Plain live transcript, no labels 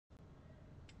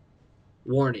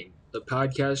Warning: the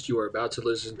podcast you are about to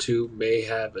listen to may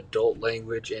have adult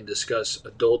language and discuss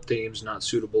adult themes not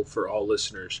suitable for all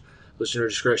listeners. Listener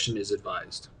discretion is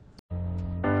advised.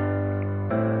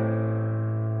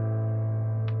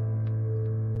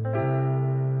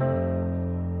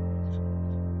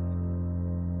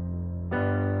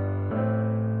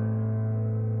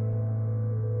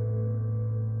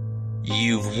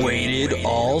 You've waited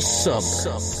all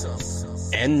summer,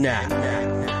 and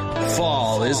now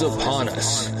fall is upon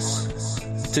us.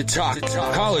 To talk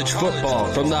college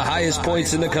football from the highest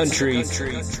points in the country,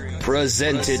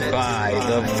 presented by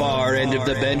the Far End of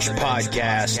the Bench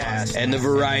podcast and the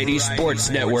Variety Sports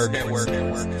Network.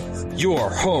 Your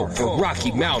home for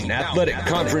Rocky Mountain Athletic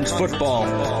Conference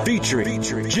football, featuring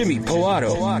Jimmy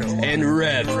Pilato and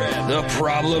Rev, the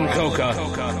Problem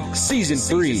Coca. Season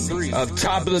 3 of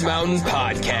Top of the Mountain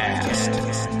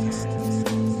podcast.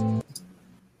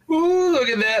 Ooh, look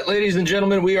at that, ladies and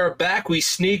gentlemen. We are back. We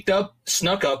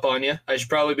snuck up on you. I should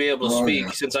probably be able to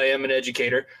speak since I am an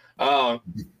educator. Boys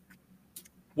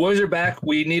are back.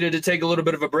 We needed to take a little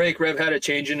bit of a break. Rev had a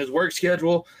change in his work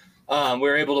schedule. We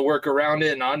were able to work around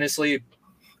it, and honestly,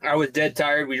 I was dead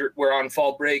tired. We're on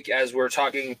fall break as we're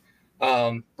talking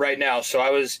right now. So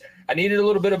I needed a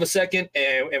little bit of a second,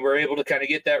 and we're able to kind of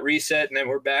get that reset, and then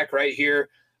we're back right here.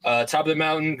 Top of the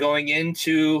mountain going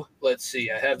into, let's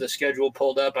see, I have the schedule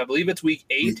pulled up. I believe it's week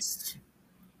 8. Is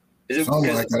it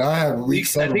something like that? I have week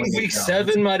 7. I think week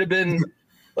 7 might have been,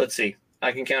 let's see.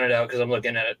 I can count it out because I'm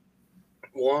looking at it.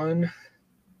 1.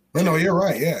 No, you're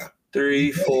right. Yeah.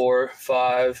 3, 4,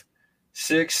 5,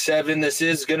 6, 7. This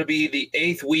is going to be the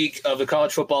 8th week of the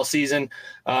college football season.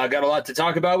 Got a lot to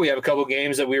talk about. We have a couple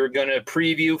games that we were going to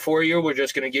preview for you. We're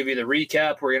just going to give you the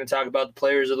recap. We're going to talk about the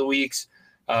players of the weeks.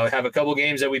 Have a couple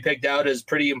games that we picked out as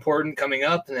pretty important coming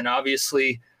up. And then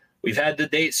obviously we've had the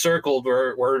date circled.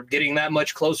 We're getting that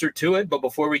much closer to it. But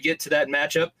before we get to that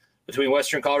matchup between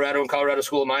Western Colorado and Colorado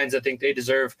School of Mines, I think they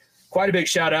deserve quite a big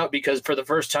shout out because for the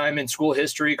first time in school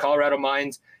history, Colorado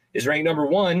Mines is ranked number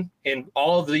 1 in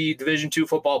all of the Division II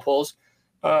football polls.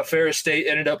 Ferris State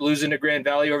ended up losing to Grand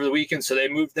Valley over the weekend, so they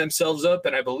moved themselves up.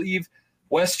 And I believe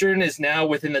Western is now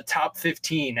within the top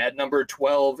 15 at number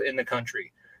 12 in the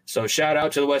country. So shout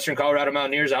out to the Western Colorado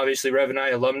Mountaineers, obviously Rev and I,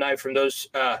 alumni from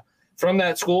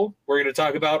that school. We're going to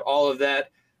talk about all of that.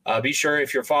 Be sure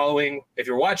if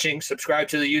you're watching, subscribe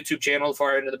to the YouTube channel,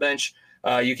 Far End of the Bench.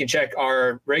 You can check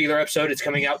our regular episode. It's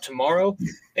coming out tomorrow,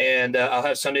 and I'll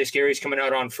have Sunday Scaries coming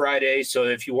out on Friday. So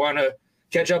if you want to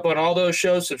catch up on all those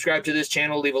shows, subscribe to this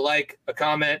channel, leave a like, a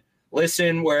comment,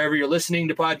 listen wherever you're listening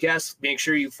to podcasts. Make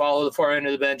sure you follow the Far End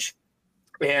of the Bench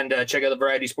and check out the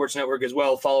Variety Sports Network as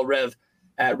well. Follow Rev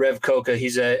at Rev Coca.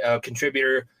 He's a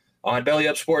contributor on Belly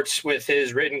Up Sports with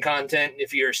his written content.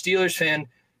 If you're a Steelers fan,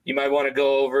 you might want to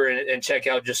go over and check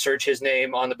out, just search his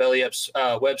name on the Belly Up's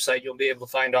website. You'll be able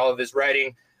to find all of his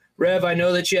writing. Rev, I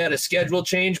know that you had a schedule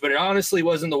change, but it honestly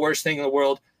wasn't the worst thing in the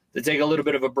world to take a little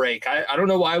bit of a break. I don't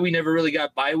know why we never really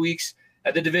got bye weeks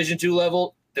at the Division II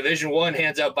level. Division I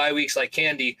hands out bye weeks like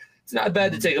candy. It's not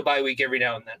bad to take a bye week every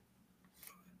now and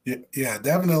then. Yeah,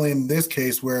 definitely in this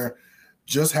case where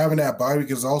just having that bye week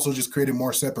is also just creating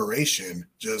more separation.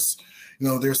 Just,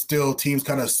 there's still teams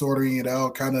kind of sorting it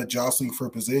out, kind of jostling for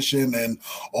position. And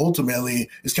ultimately,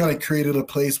 it's kind of created a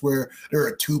place where there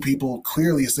are 2 people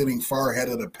clearly sitting far ahead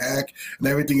of the pack and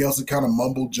everything else is kind of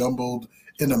mumbled jumbled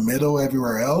in the middle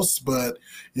everywhere else. But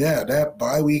yeah, that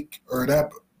bye week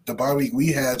the bye week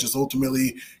we had just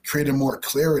ultimately created more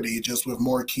clarity just with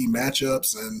more key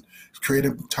matchups and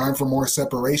created time for more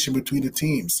separation between the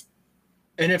teams.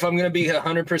 And if I'm going to be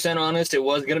 100% honest, it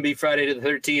was going to be Friday the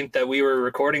 13th that we were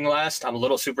recording last. I'm a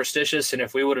little superstitious, and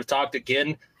if we would have talked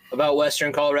again about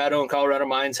Western Colorado and Colorado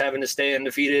Mines having to stay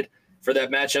undefeated for that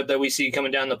matchup that we see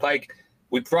coming down the pike,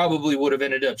 we probably would have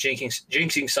ended up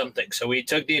jinxing something. So we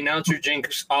took the announcer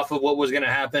jinx off of what was going to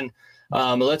happen.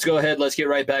 Let's go ahead. Let's get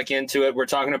right back into it. We're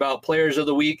talking about players of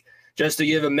the week. Just to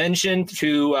give a mention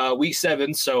to week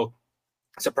 7. So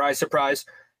surprise, surprise,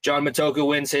 John Matoka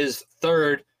wins his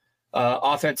 3rd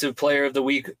offensive player of the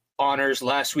week honors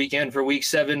last weekend for week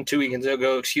 7, 2 weekends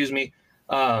ago, excuse me.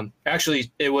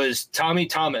 Actually, it was Tommy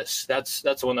Thomas. That's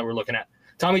the one that we're looking at.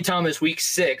 Tommy Thomas, week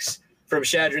 6 from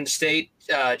Chadron State.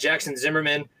 Jackson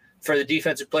Zimmerman for the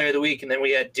defensive player of the week. And then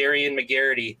we had Darian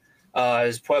McGarity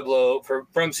as Pueblo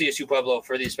from CSU-Pueblo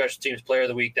for the special teams player of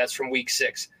the week. That's from week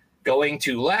 6. Going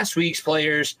to last week's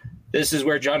players, this is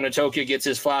where John Matoka gets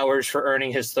his flowers for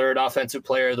earning his 3rd offensive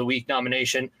player of the week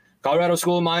nomination. Colorado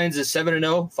School of Mines is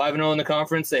 7-0, 5-0 in the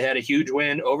conference. They had a huge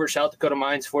win over South Dakota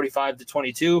Mines,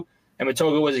 45-22, and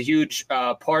Matoga was a huge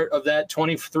part of that,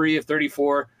 23 of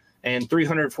 34 and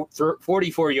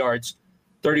 344 yards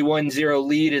 31-0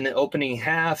 lead in the opening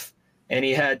half, and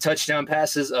he had touchdown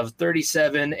passes of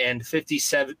 37 and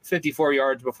 54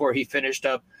 yards before he finished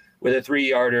up with a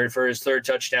 3-yarder for his third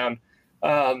touchdown.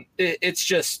 It's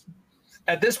just,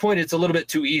 at this point, it's a little bit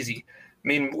too easy. I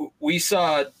mean, we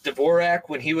saw Dvorak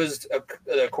when he was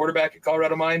a quarterback at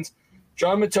Colorado Mines.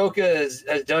 John Matoka has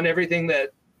done everything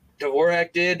that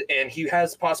Dvorak did, and he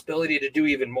has the possibility to do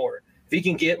even more. If he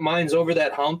can get Mines over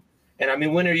that hump, and I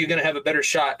mean, when are you going to have a better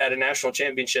shot at a national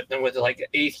championship than with like an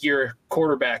 8th-year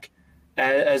quarterback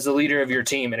as the leader of your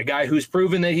team, and a guy who's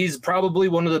proven that he's probably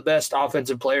one of the best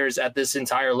offensive players at this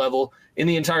entire level in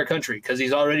the entire country, because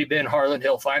he's already been Harlan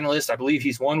Hill finalist. I believe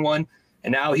he's won one,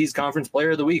 and now he's Conference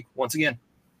Player of the Week once again.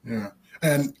 Yeah.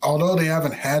 And although they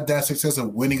haven't had that success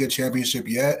of winning a championship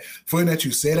yet, funny that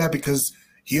you say that, because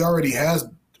he already has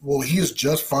 – well, he has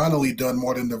just finally done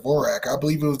more than Dvorak. I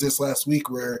believe it was this last week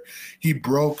where he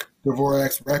broke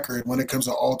Dvorak's record when it comes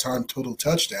to all-time total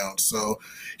touchdowns. So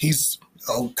he's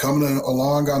coming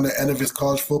along on the end of his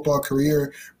college football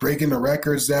career, breaking the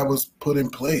records that was put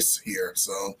in place here.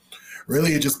 So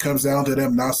really it just comes down to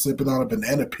them not slipping on a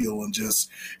banana peel and just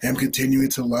him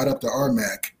continuing to light up the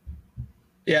RMAC.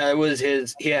 Yeah, it was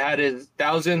he had his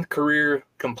 1,000th career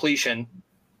completion,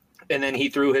 and then he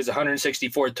threw his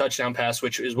 164th touchdown pass,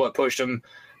 which is what pushed him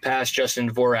past Justin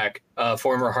Dvorak,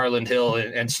 former Harlan Hill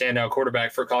and standout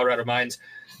quarterback for Colorado Mines.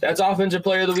 That's Offensive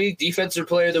Player of the Week. Defensive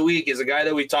Player of the Week is a guy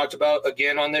that we talked about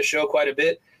again on this show quite a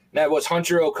bit. That was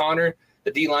Hunter O'Connor,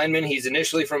 the D lineman. He's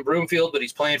initially from Broomfield, but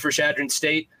he's playing for Chadron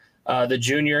State, the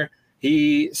junior.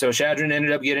 So Chadron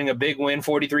ended up getting a big win,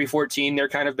 43-14. They're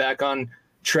kind of back on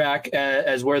track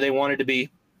as where they wanted to be.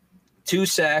 2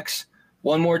 sacks,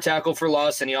 1 more tackle for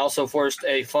loss, and he also forced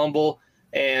a fumble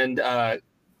and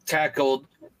tacked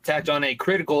on a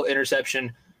critical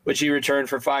interception, which he returned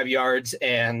for 5 yards,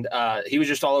 and he was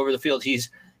just all over the field. He's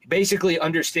basically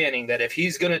understanding that if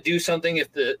he's going to do something,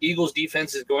 if the Eagles'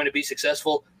 defense is going to be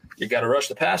successful, you got to rush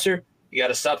the passer, you got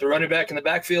to stop the running back in the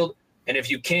backfield, and if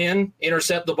you can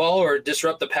intercept the ball or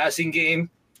disrupt the passing game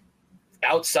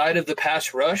outside of the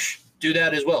pass rush, do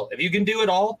that as well. If you can do it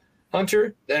all,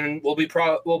 Hunter, then we'll be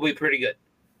pretty good,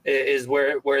 is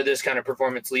where this kind of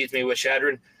performance leads me with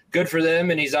Chadron. Good for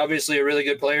them, and he's obviously a really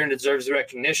good player and deserves the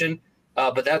recognition.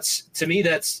 But to me,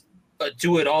 that's a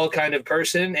do-it-all kind of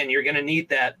person, and you're going to need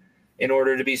that in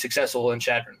order to be successful in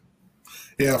Chadron.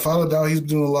 Yeah, Father Dow, he's been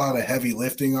doing a lot of heavy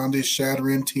lifting on this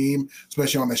Chadron team,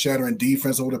 especially on the Chadron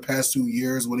defense over the past 2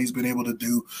 years, what he's been able to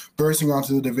do, bursting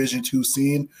onto the Division II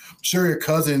scene. I'm sure your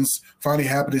cousins finally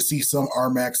happy to see some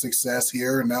RMAC success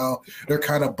here, and now they're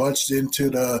kind of bunched into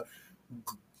the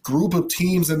group of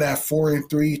teams in that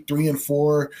 4-3,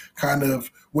 3-4 kind of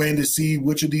waiting to see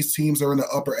which of these teams are in the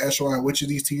upper echelon, which of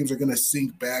these teams are going to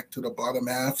sink back to the bottom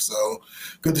half. So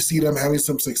good to see them having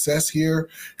some success here,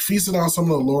 feasting on some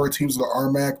of the lower teams of the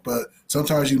RMAC, but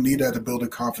sometimes you need that to build the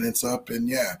confidence up. And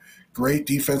yeah, great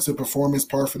defensive performance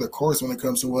par for the course when it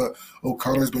comes to what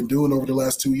O'Connor's been doing over the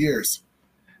last 2 years.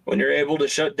 When you're able to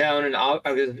shut down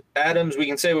Adams, we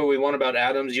can say what we want about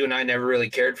Adams. You and I never really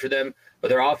cared for them, but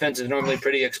their offense is normally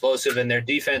pretty explosive, and their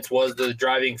defense was the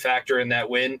driving factor in that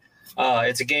win.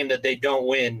 It's a game that they don't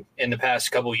win in the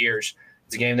past couple years.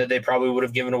 It's a game that they probably would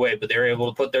have given away, but they were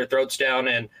able to put their throats down,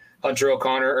 and Hunter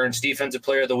O'Connor earns Defensive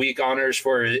Player of the Week honors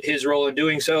for his role in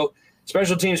doing so.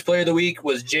 Special Teams Player of the Week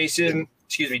was Jacob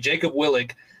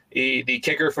Willig, the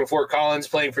kicker from Fort Collins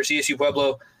playing for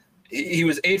CSU-Pueblo. He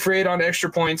was 8 for 8 on extra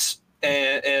points,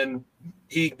 and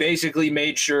he basically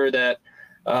made sure that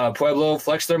Pueblo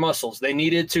flexed their muscles. They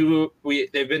needed to.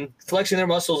 They've been flexing their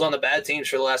muscles on the bad teams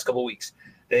for the last couple of weeks.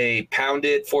 They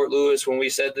pounded Fort Lewis when we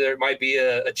said there might be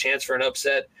a chance for an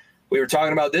upset. We were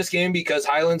talking about this game because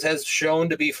Highlands has shown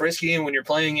to be frisky, and when you're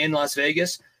playing in Las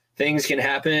Vegas, things can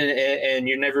happen, and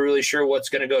you're never really sure what's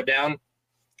going to go down.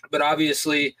 But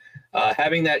obviously,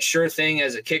 having that sure thing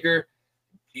as a kicker,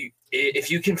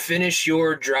 if you can finish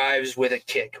your drives with a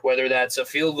kick, whether that's a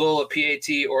field goal, a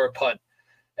PAT, or a punt,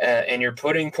 and you're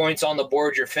putting points on the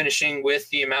board, you're finishing with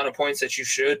the amount of points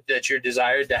that you're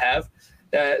desired to have,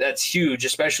 that's huge,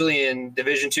 especially in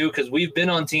Division II, because we've been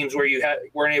on teams where you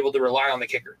weren't able to rely on the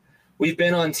kicker. We've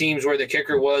been on teams where the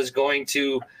kicker was going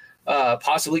to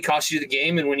possibly cost you the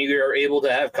game, and when you are able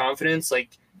to have confidence,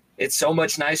 like, it's so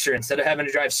much nicer. Instead of having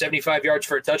to drive 75 yards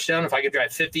for a touchdown, if I could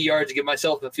drive 50 yards to give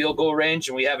myself a field goal range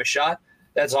and we have a shot,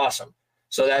 that's awesome.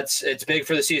 So it's big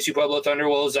for the CSU Pueblo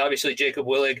Thunderwolves. Obviously, Jacob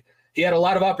Willig, he had a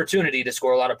lot of opportunity to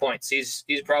score a lot of points. He's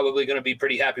probably going to be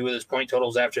pretty happy with his point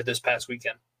totals after this past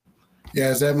weekend.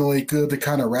 Yeah, it's definitely good to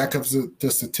kind of rack up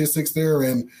the statistics there.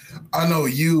 And I know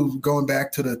you, going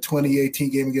back to the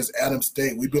 2018 game against Adams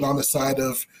State, we've been on the side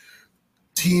of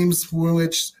teams for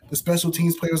which the special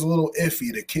teams play was a little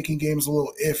iffy. The kicking game is a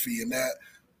little iffy, and that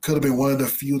could have been one of the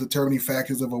few determining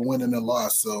factors of a win and a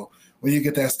loss. So when you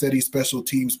get that steady special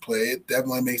teams play, it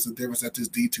definitely makes a difference at this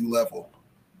D2 level.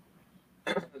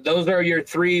 Those are your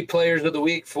 3 players of the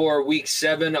week for week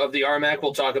 7 of the RMAC.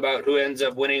 We'll talk about who ends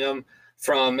up winning them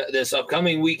from this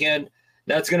upcoming weekend.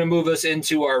 That's going to move us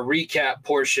into our recap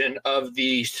portion of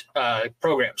the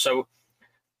program. So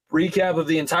recap of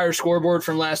the entire scoreboard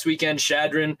from last weekend.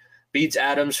 Chadron beats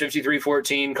Adams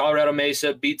 53-14. Colorado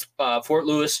Mesa beats Fort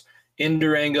Lewis in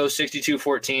Durango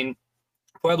 62-14.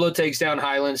 Pueblo takes down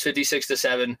Highlands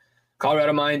 56-7.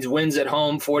 Colorado Mines wins at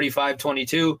home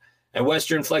 45-22. And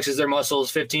Western flexes their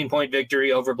muscles, 15-point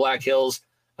victory over Black Hills,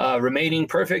 remaining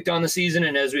perfect on the season.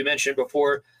 And as we mentioned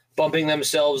before, bumping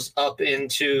themselves up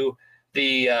into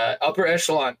the upper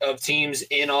echelon of teams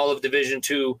in all of Division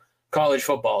II college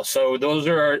football. So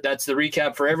that's the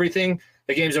recap for everything.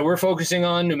 The games that we're focusing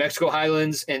on, New Mexico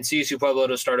Highlands and CSU-Pueblo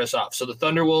to start us off. So the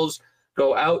Thunderwolves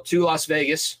go out to Las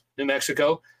Vegas, New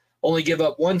Mexico, only give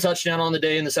up 1 touchdown on the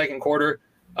day in the second quarter.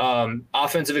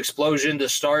 Offensive explosion to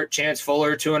start. Chance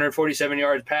Fuller, 247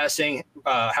 yards passing.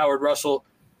 Howard Russell,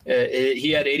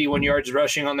 he had 81 yards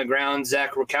rushing on the ground.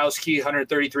 Zach Rakowski,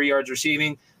 133 yards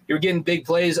receiving. You're getting big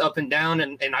plays up and down,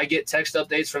 and I get text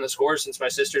updates from the score since my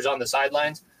sister's on the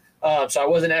sidelines. So I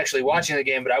wasn't actually watching the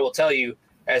game, but I will tell you,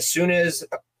 as soon as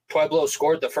Pueblo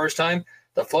scored the first time,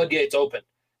 the floodgates opened.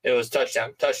 It was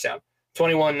touchdown,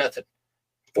 21-0,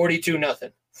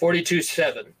 42-0,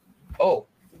 42-7. Oh,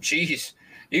 jeez.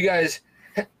 You guys,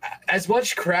 as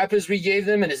much crap as we gave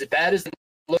them and as bad as the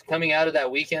look coming out of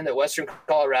that weekend at Western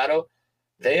Colorado,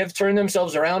 they have turned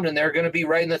themselves around and they're going to be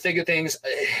right in the thick of things.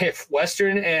 If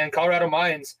Western and Colorado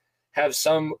Mines have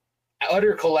some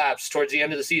utter collapse towards the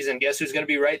end of the season, guess who's going to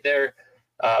be right there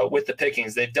with the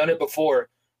pickings? They've done it before,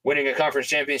 winning a conference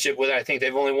championship with, I think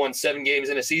they've only won 7 games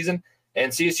in a season.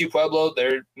 And CSU Pueblo,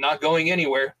 they're not going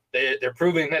anywhere. They're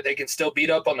proving that they can still beat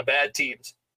up on the bad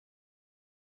teams.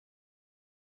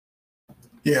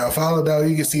 Yeah, followed out,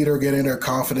 you can see they're getting their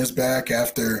confidence back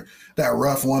after that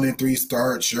rough 1-3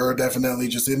 start. Sure, definitely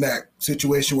just in that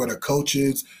situation where the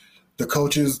coaches,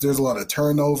 there's a lot of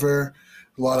turnover,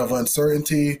 a lot of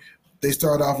uncertainty. They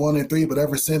started off 1-3, but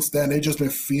ever since then, they've just been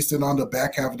feasting on the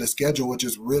back half of the schedule, which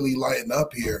is really lighting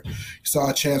up here. You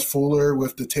saw Chance Fuller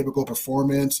with the typical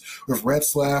performance, with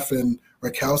Retzlaff and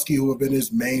Rakowski, who have been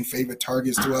his main favorite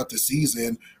targets throughout the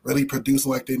season, really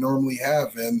producing like they normally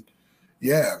have. And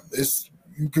yeah,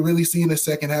 you can really see in the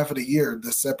second half of the year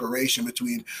the separation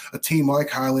between a team like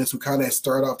Highlands, who kind of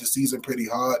started off the season pretty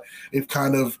hot. They've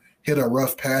kind of hit a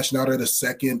rough patch. Now they're the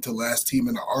second to last team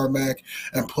in the RMAC.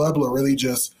 And Pueblo really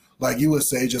just, like you would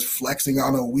say, just flexing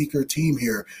on a weaker team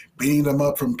here, beating them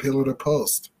up from pillar to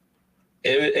post.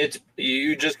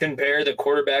 You just compare the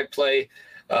quarterback play.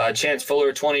 Chance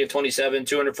Fuller, 20 of 27,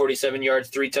 247 yards,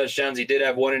 3 touchdowns. He did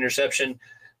have 1 interception.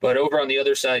 But over on the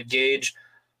other side, Gage,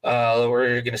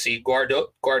 we're going to see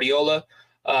Guardiola,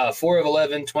 4 of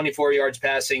 11, 24 yards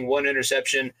passing, 1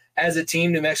 interception. As a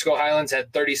team, New Mexico Highlands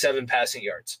had 37 passing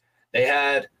yards. They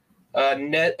had a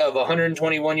net of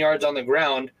 121 yards on the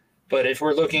ground. But if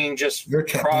we're looking just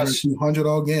across 200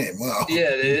 all game, wow.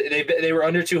 Yeah, they were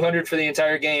under 200 for the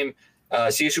entire game.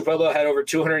 CSU Pueblo had over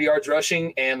 200 yards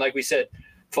rushing, and like we said,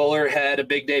 Fuller had a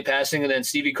big day passing, and then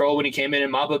Stevie Kroll, when he came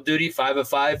in mop-up duty, 5 of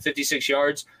 5, 56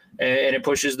 yards, and it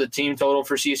pushes the team total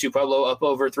for CSU Pueblo up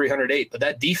over 308. But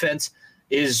that defense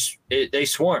they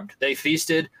swarmed. They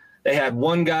feasted. They had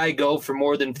one guy go for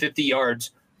more than 50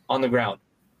 yards on the ground.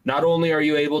 Not only are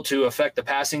you able to affect the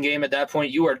passing game at that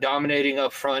point, you are dominating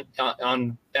up front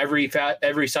on every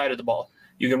side of the ball.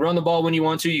 You can run the ball when you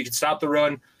want to. You can stop the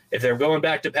run. If they're going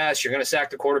back to pass, you're going to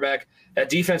sack the quarterback. That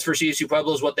defense for CSU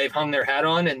Pueblo is what they've hung their hat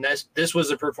on, and this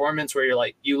was a performance where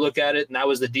you look at it, and that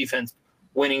was the defense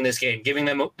winning this game, giving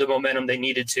them the momentum they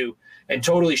needed to, and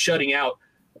totally shutting out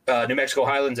New Mexico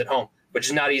Highlands at home, which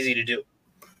is not easy to do.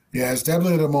 Yeah, it's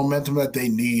definitely the momentum that they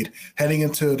need heading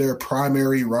into their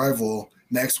primary rival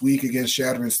next week against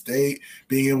Shadron State,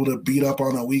 being able to beat up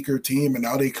on a weaker team, and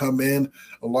now they come in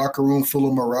a locker room full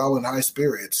of morale and high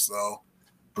spirits. So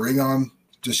bring on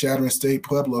the Shadron State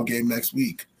Pueblo game next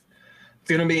week. It's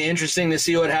going to be interesting to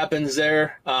see what happens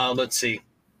there. Let's see.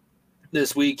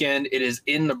 This weekend, it is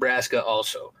in Nebraska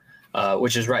also,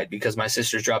 which is right because my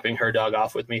sister's dropping her dog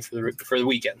off with me for the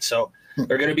weekend. So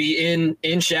they're going to be in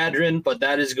Shadron, but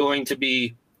that is going to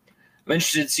be – I'm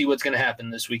interested to see what's going to happen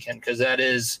this weekend because that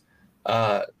is –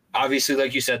 obviously,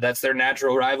 like you said, that's their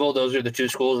natural rival. Those are the two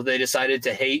schools that they decided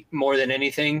to hate more than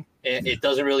anything. It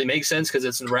doesn't really make sense because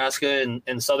it's Nebraska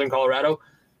and southern Colorado,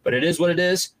 but it is what it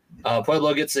is.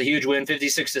 Pueblo gets a huge win,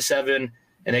 56-7.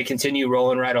 and they continue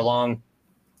rolling right along.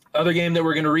 Other game that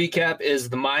we're going to recap is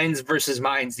the Mines versus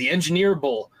Mines, the Engineer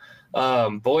Bowl.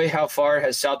 Boy, how far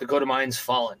has South Dakota Mines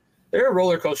fallen? They're a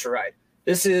roller coaster ride.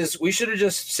 We should have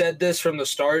just said this from the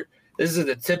start. This is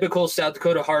the typical South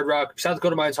Dakota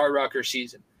Mines Hard Rocker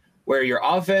season, where your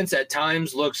offense at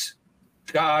times looks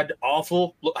god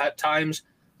awful. At times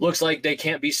looks like they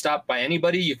can't be stopped by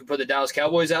anybody. You can put the Dallas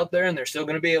Cowboys out there and they're still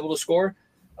going to be able to score.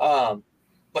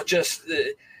 But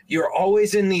you're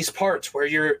always in these parts where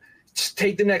you're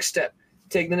take the next step.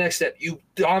 You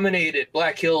dominated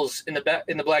Black Hills in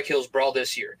the Black Hills Brawl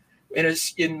this year in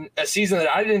a season that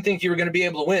I didn't think you were going to be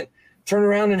able to win. Turn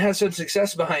around and have some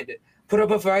success behind it. Put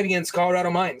up a fight against Colorado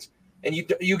Mines, and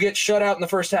you get shut out in the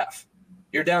first half.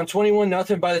 You're down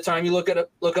 21-0 by the time you look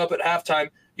up at halftime.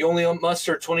 You only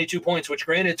muster 22 points, which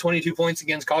granted 22 points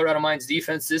against Colorado Mines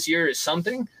defense this year is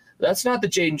something. That's not the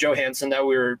Jaden Johansson that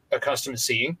we're accustomed to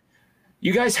seeing.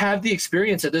 You guys have the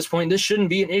experience at this point. This shouldn't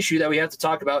be an issue that we have to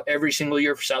talk about every single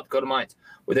year for South Dakota Mines,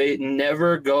 where they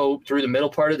never go through the middle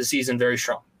part of the season very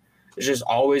strong. It's just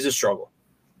always a struggle.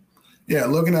 Yeah,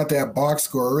 looking at that box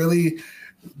score, really,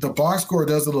 the box score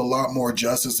does it a lot more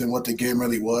justice than what the game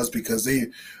really was, because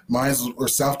Mines or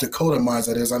South Dakota Mines,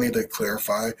 that is, I need to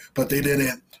clarify, but they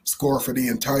didn't score for the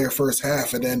entire first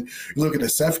half. And then you look at the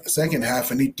second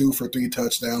half, and he threw for 3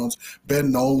 touchdowns.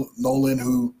 Ben Nolan,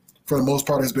 who for the most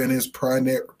part has been his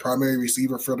primary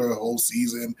receiver for the whole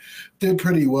season, did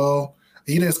pretty well.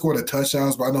 He didn't score the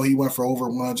touchdowns, but I know he went for over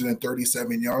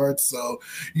 137 yards. So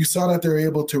you saw that they're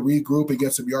able to regroup and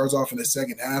get some yards off in the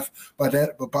second half.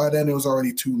 But by then it was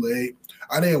already too late.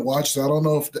 I didn't watch, so I don't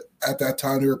know if at that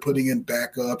time they were putting in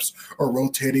backups or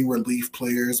rotating relief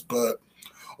players. But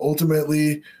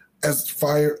ultimately, as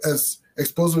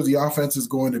explosive as the offense is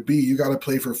going to be, you got to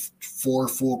play for 4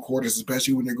 full quarters,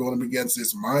 especially when you're going up against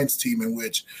this Mines team in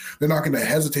which they're not going to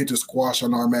hesitate to squash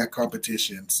on RMAC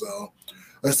competition. So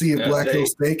let's see if Black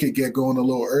Hills State could get going a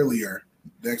little earlier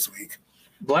next week.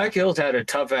 Black Hills had a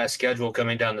tough-ass schedule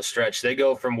coming down the stretch. They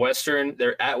go from Western,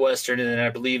 they're at Western, and then I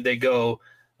believe they go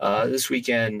this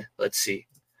weekend. Let's see.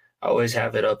 I always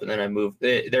have it up, and then I move.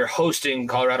 They're hosting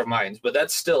Colorado Mines, but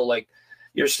that's still like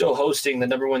you're still hosting the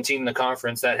number 1 team in the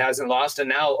conference that hasn't lost, and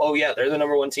now, oh, yeah, they're the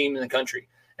number 1 team in the country.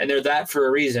 And they're that for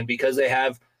a reason, because they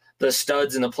have the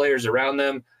studs and the players around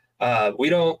them. We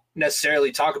don't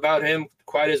necessarily talk about him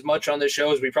quite as much on the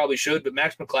show as we probably should, but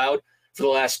Max McLeod for the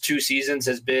last 2 seasons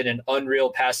has been an unreal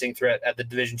passing threat at the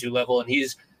Division II level, and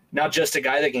he's not just a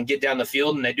guy that can get down the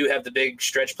field, and they do have the big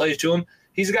stretch plays to him.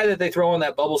 He's a guy that they throw on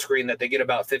that bubble screen that they get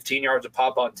about 15 yards of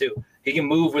pop on too. He can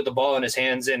move with the ball in his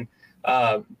hands, and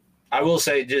I will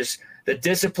say just the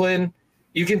discipline,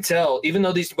 you can tell, even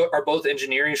though these are both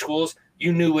engineering schools,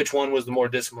 you knew which one was the more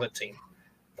disciplined team.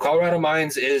 Colorado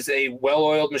Mines is a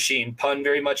well-oiled machine, pun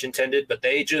very much intended, but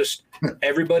they just –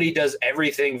 everybody does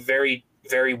everything very,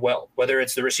 very well, whether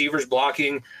it's the receivers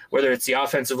blocking, whether it's the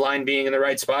offensive line being in the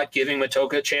right spot, giving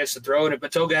Matoka a chance to throw, and if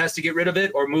Matoka has to get rid of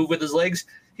it or move with his legs,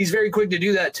 he's very quick to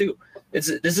do that too. This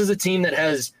is a team that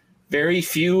has very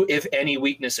few, if any,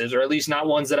 weaknesses, or at least not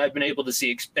ones that I've been able to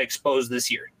see exposed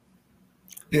this year.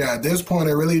 Yeah, at this point,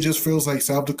 it really just feels like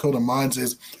South Dakota Mines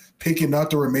is picking up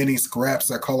the remaining scraps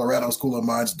that Colorado School of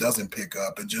Mines doesn't pick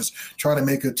up and just trying to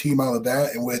make a team out of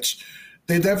that, in which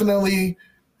they definitely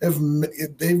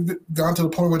they've gone to the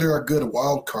point where they're a good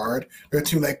wild card. They're a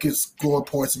team that can score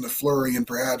points in the flurry and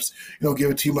perhaps, give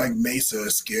a team like Mesa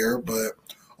a scare, but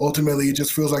ultimately it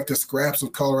just feels like the scraps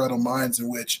of Colorado Mines,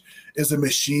 in which is a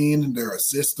machine, they're a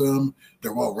system,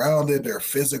 they're well-rounded, they're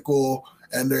physical,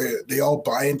 and they all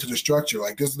buy into the structure.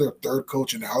 Like, this is their 3rd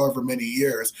coach in however many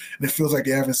years, and it feels like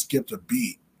they haven't skipped a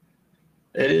beat.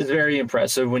 It is very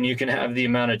impressive when you can have the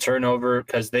amount of turnover,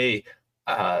 because they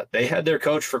had their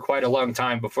coach for quite a long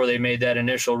time before they made that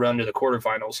initial run to the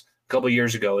quarterfinals a couple of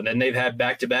years ago, and then they've had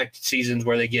back-to-back seasons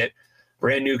where they get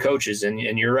brand new coaches. And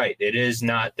you're right, there's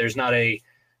not a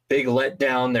big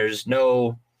letdown. There's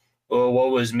no woe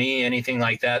was me, anything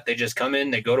like that. They just come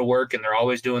in, they go to work, and they're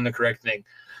always doing the correct thing.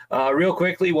 Real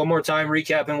quickly, one more time,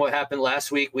 recapping what happened last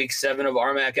week, week 7 of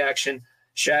RMAC action.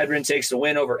 Shadron takes the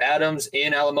win over Adams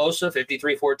in Alamosa,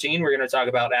 53-14. We're going to talk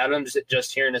about Adams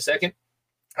just here in a second.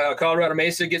 Colorado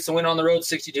Mesa gets the win on the road,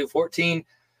 62-14.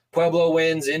 Pueblo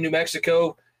wins in New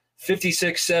Mexico,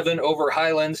 56-7 over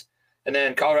Highlands. And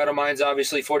then Colorado Mines,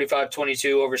 obviously,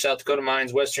 45-22 over South Dakota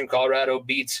Mines. Western Colorado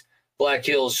beats Black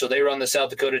Hills, so they run the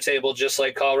South Dakota table just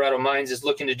like Colorado Mines is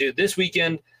looking to do this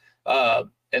weekend.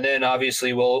 And then,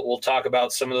 obviously, we'll talk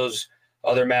about some of those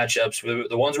other matchups,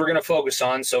 the ones we're going to focus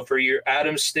on. So for your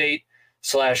Adams State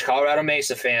 / Colorado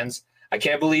Mesa fans, I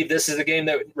can't believe this is a game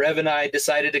that Rev and I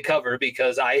decided to cover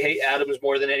because I hate Adams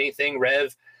more than anything.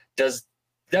 Rev does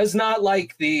not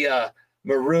like the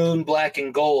maroon, black,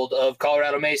 and gold of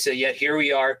Colorado Mesa, yet here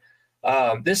we are.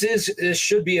 This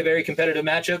should be a very competitive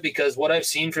matchup because what I've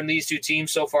seen from these two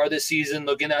teams so far this season,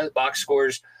 looking at the box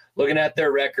scores, looking at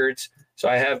their records. So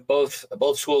I have both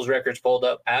schools' records pulled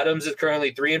up. Adams is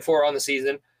currently 3-4 on the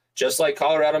season, just like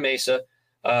Colorado Mesa.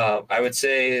 I would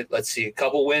say, let's see, a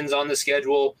couple wins on the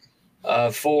schedule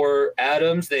for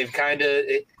Adams. They've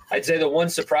I'd say the one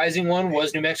surprising one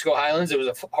was New Mexico Highlands. It was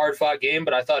a hard-fought game,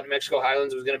 but I thought New Mexico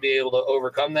Highlands was going to be able to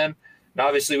overcome them. And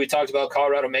obviously, we talked about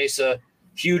Colorado Mesa,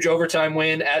 huge overtime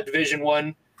win at Division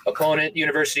I opponent,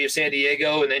 University of San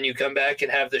Diego, and then you come back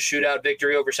and have the shootout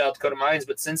victory over South Dakota Mines.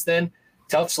 But since then,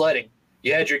 tough sledding.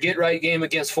 You had your get-right game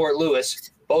against Fort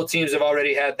Lewis. Both teams have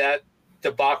already had that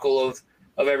debacle of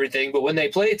everything. But when they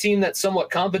play a team that's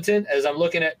somewhat competent, as I'm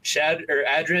looking at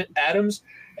Adams,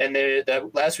 and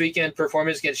that last weekend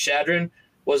performance against Shadron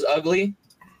was ugly.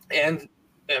 And,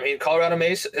 I mean, Colorado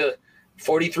Mesa,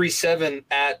 43-7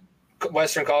 at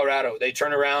Western Colorado. They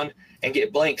turn around and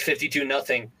get blanked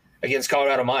 52-0 against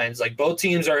Colorado Mines. Like, both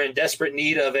teams are in desperate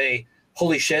need of a,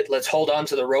 holy shit, let's hold on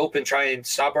to the rope and try and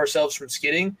stop ourselves from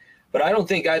skidding. But I don't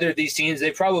think either of these teams,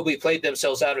 they probably played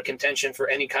themselves out of contention for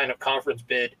any kind of conference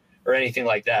bid or anything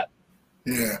like that.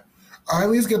 Yeah. I at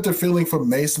least get the feeling from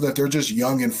Mesa that they're just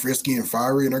young and frisky and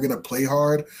fiery and they're going to play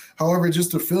hard. However,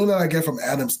 just the feeling that I get from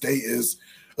Adams State is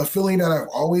a feeling that I've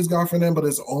always got from them, but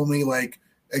it's only like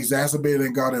exacerbated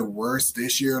and gotten worse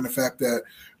this year in the fact that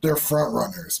they're front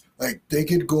runners. Like, they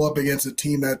could go up against a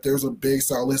team that there's a big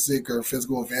stylistic or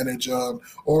physical advantage of,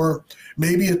 or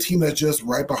maybe a team that's just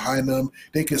right behind them.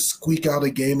 They could squeak out a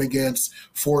game against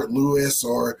Fort Lewis,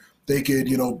 or they could,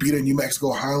 beat a New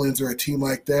Mexico Highlands or a team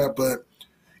like that. But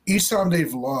each time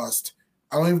they've lost,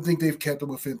 I don't even think they've kept them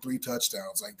within 3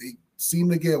 touchdowns. Like, they seem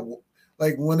to get,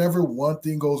 like, whenever one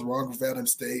thing goes wrong with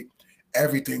Adams State,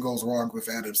 everything goes wrong with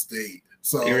Adams State.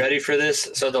 So, you ready for this?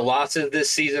 So the losses this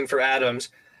season for Adams: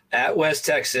 at West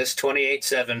Texas,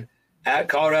 28-7; at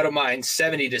Colorado Mines,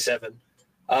 70-7;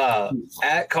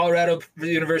 at Colorado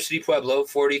University Pueblo,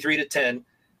 43-10;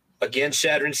 against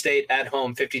Shadron State at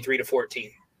home,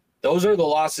 53-14. Those are the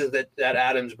losses that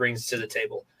Adams brings to the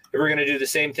table. If we're going to do the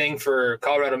same thing for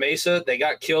Colorado Mesa, they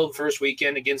got killed first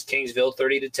weekend against Kingsville,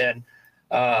 30-10.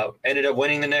 Ended up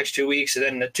winning the next 2 weeks, and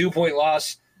then a 2-point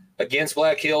loss against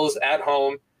Black Hills at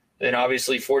home. Then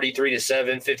obviously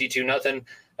 43-7,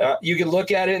 52-0. You can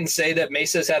look at it and say that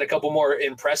Mesa's had a couple more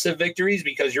impressive victories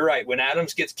because you're right. When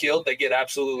Adams gets killed, they get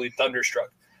absolutely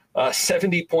thunderstruck.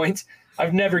 70 points.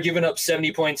 I've never given up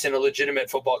 70 points in a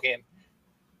legitimate football game.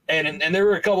 And there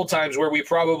were a couple times where we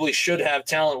probably should have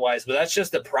talent-wise, but that's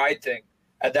just a pride thing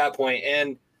at that point.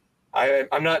 And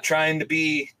I'm not trying to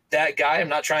be that guy. I'm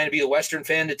not trying to be a Western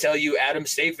fan to tell you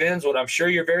Adams State fans what I'm sure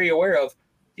you're very aware of.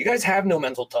 You guys have no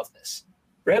mental toughness.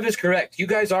 Rev is correct. You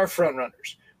guys are front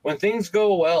runners. When things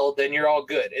go well, then you're all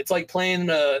good. It's like playing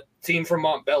a team from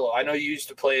Montbello. I know you used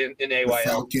to play in AYL. The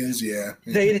Falcons, yeah.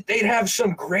 They'd have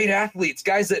some great athletes,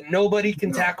 guys that nobody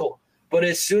can tackle. But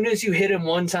as soon as you hit him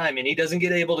one time and he doesn't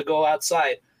get able to go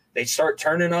outside, they start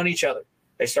turning on each other.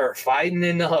 They start fighting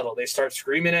in the huddle. They start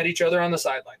screaming at each other on the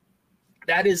sideline.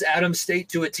 That is Adams State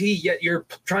to a T, yet you're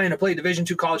trying to play Division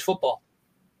II college football.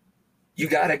 You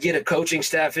got to get a coaching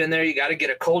staff in there. You got to get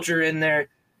a culture in there.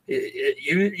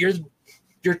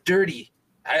 You're dirty.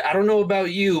 I don't know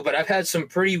about you, but I've had some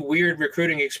pretty weird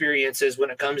recruiting experiences when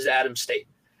it comes to Adams State.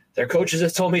 Their coaches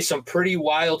have told me some pretty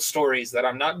wild stories that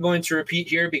I'm not going to repeat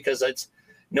here because it's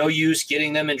no use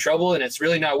getting them in trouble, and it's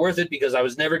really not worth it because I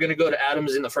was never going to go to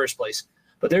Adams in the first place.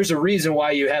 But there's a reason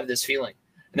why you have this feeling,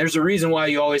 and there's a reason why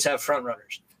you always have front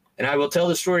runners. And I will tell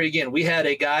the story again. We had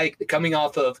a guy coming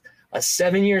off of a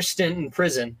 7-year stint in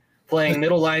prison playing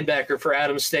middle linebacker for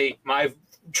Adams State, my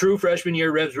true freshman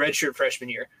year, Rev's redshirt freshman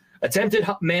year, attempted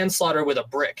manslaughter with a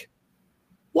brick.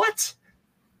 What?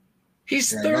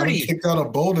 He's 30. I kicked out a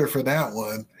boulder for that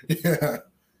one. Yeah.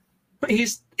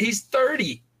 He's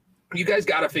 30. You guys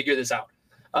got to figure this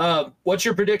out. What's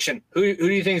your prediction? Who do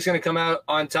you think is going to come out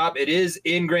on top? It is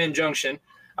in Grand Junction.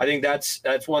 I think that's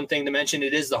one thing to mention.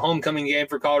 It is the homecoming game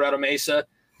for Colorado Mesa.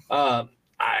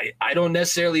 I don't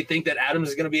necessarily think that Adams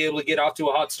is going to be able to get off to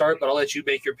a hot start, but I'll let you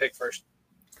make your pick first.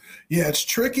 Yeah, it's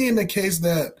tricky in the case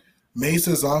that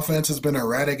Mesa's offense has been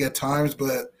erratic at times,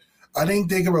 but I think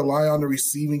they can rely on the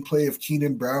receiving play of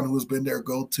Keenan Brown, who has been their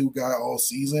go-to guy all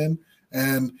season,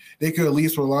 and they could at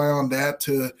least rely on that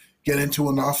to get into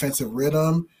an offensive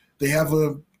rhythm. They have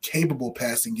a capable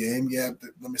passing game. Yeah,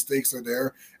 the mistakes are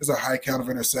there. There's a high count of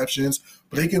interceptions,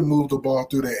 but they can move the ball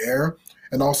through the air.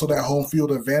 And also that home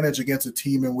field advantage against a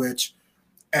team in which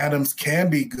Adams can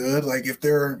be good. Like if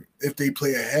they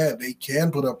play ahead, they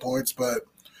can put up points, but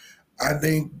I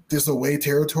think this away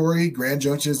territory, Grand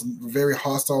Junction is a very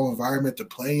hostile environment to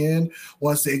play in.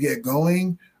 Once they get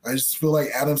going, I just feel like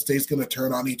Adams State's going to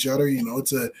turn on each other.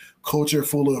 It's a culture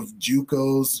full of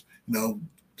JUCOs.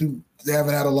 They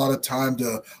haven't had a lot of time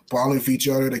to bond with each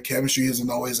other. The chemistry isn't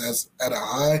always at a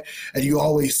high, and you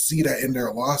always see that in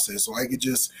their losses. So I could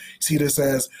just see this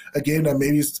as a game that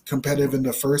maybe is competitive in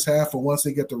the first half, but once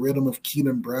they get the rhythm of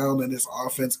Keenan Brown and his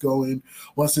offense going,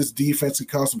 once this defense can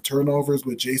cause some turnovers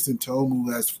with Jason Tome,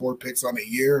 who has 4 picks on the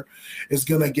year, it's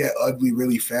going to get ugly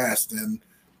really fast. And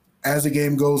as the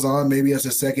game goes on, maybe as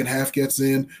the second half gets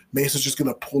in, Mesa's just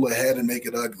going to pull ahead and make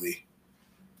it ugly.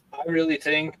 I really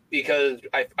think because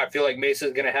I feel like Mesa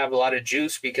is going to have a lot of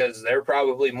juice because they're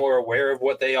probably more aware of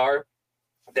what they are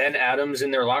than Adams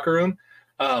in their locker room.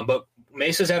 But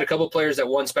Mesa's had a couple players that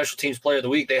won Special Teams Player of the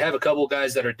Week. They have a couple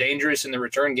guys that are dangerous in the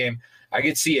return game. I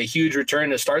could see a huge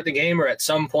return to start the game, or at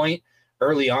some point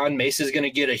early on, Mesa's going to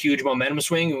get a huge momentum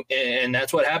swing, and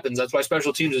that's what happens. That's why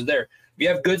Special Teams is there. If you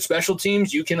have good special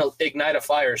teams, you can ignite a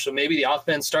fire. So maybe the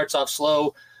offense starts off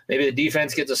slow, maybe the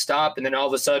defense gets a stop, and then all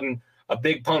of a sudden – a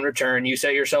big punt return, you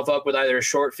set yourself up with either a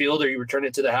short field or you return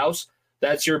it to the house.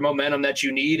 That's your momentum that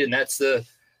you need, and that's the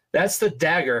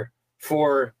dagger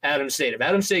for Adams State. If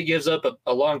Adams State gives up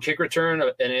a long kick return,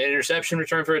 an interception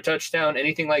return for a touchdown,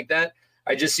 anything like that,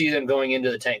 I just see them going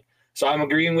into the tank. So I'm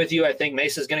agreeing with you. I think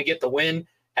Mesa's going to get the win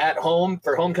at home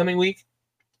for homecoming week,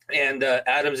 and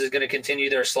Adams is going to continue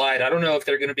their slide. I don't know if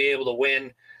they're going to be able to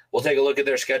win. We'll take a look at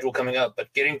their schedule coming up,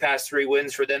 but getting past 3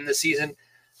 wins for them this season –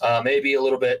 maybe a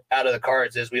little bit out of the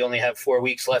cards as we only have 4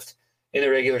 weeks left in the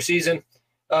regular season.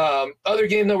 Other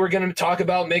game that we're going to talk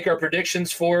about, make our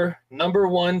predictions for, number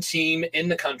 1 team in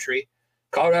the country,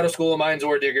 Colorado School of Mines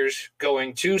Ore Diggers,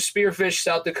 going to Spearfish,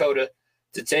 South Dakota,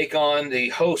 to take on the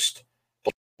host,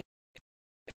 Black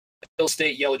Hills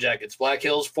State Yellow Jackets. Black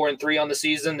Hills 4-3 on the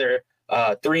season. They're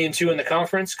 3-2 in the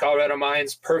conference. Colorado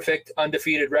Mines, perfect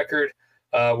undefeated record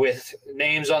with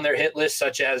names on their hit list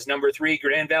such as number 3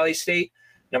 Grand Valley State,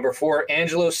 number 4,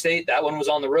 Angelo State. That one was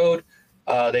on the road.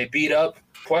 They beat up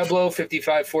Pueblo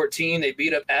 55-14. They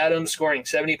beat up Adams, scoring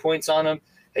 70 points on them.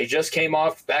 They just came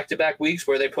off back-to-back weeks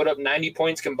where they put up 90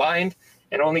 points combined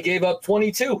and only gave up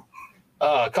 22.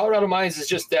 Colorado Mines is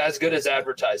just as good as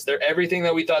advertised. They're everything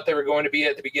that we thought they were going to be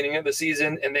at the beginning of the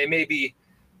season, and they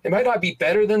might not be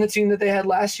better than the team that they had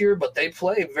last year, but they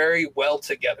play very well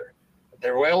together.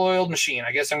 They're a well-oiled machine.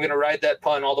 I guess I'm going to ride that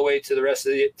pun all the way to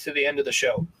the end of the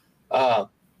show.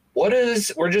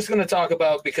 We're just going to talk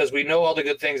about, because we know all the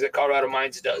good things that Colorado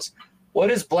Mines does.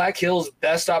 What is Black Hills'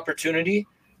 best opportunity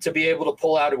to be able to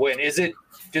pull out a win?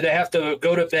 Do they have to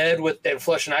go to bed and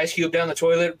flush an ice cube down the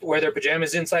toilet, wear their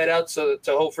pajamas inside out to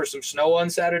hope for some snow on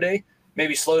Saturday,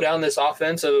 maybe slow down this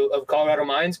offense of Colorado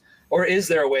Mines? Or is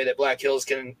there a way that Black Hills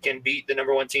can beat the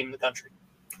number 1 team in the country?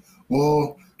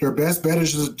 Well, their best bet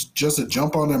is just to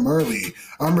jump on them early.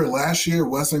 I remember last year,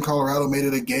 Western Colorado made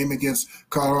it a game against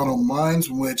Colorado Mines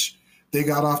in which they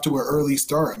got off to an early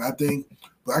start. And I think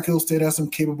Black Hills State has some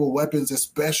capable weapons,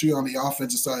 especially on the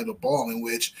offensive side of the ball, in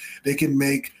which they can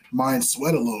make Mines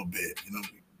sweat a little bit.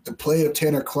 The play of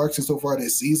Tanner Clarkson so far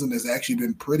this season has actually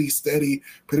been pretty steady,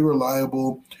 pretty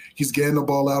reliable. He's getting the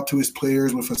ball out to his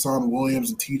players with Hassan Williams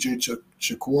and TJ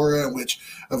Chikora, which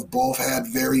have both had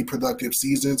very productive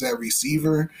seasons at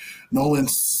receiver. Nolan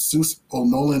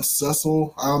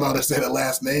Sussel, I don't know how to say that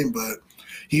last name, but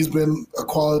he's been a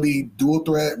quality dual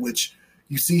threat, which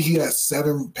you see he has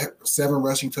seven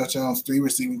rushing touchdowns, 3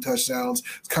 receiving touchdowns.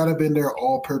 It's kind of been their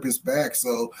all-purpose back.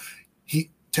 So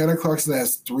Tanner Clarkson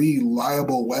has 3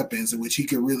 liable weapons in which he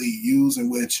could really use, in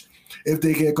which if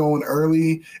they get going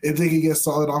early, if they can get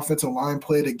solid offensive line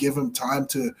play to give him time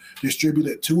to distribute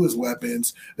it to his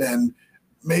weapons, then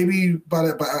maybe by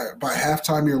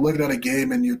halftime you're looking at a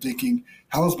game and you're thinking,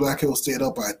 how is Black Hills State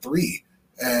up by 3?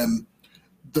 And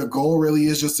the goal really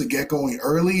is just to get going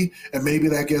early, and maybe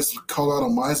that gets Colorado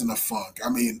Mines in a funk. I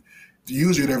mean,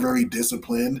 usually they're very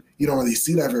disciplined. You don't really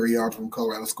see that very often from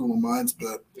Colorado School of Mines,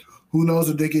 but who knows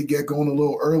if they could get going a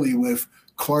little early with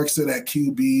Clarkson at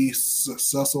QB,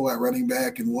 Sussel at running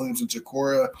back, and Williams and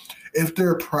Chikora. If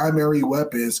their primary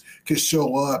weapons could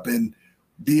show up and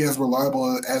be as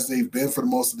reliable as they've been for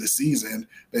most of the season,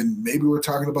 then maybe we're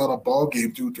talking about a ball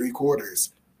game through 3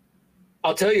 quarters.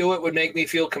 I'll tell you what would make me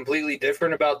feel completely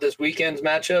different about this weekend's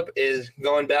matchup is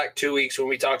going back 2 weeks when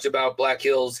we talked about Black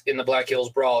Hills in the Black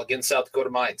Hills Brawl against South Dakota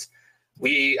Mines.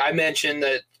 I mentioned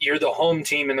that you're the home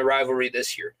team in the rivalry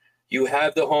this year. You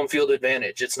have the home field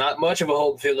advantage. It's not much of a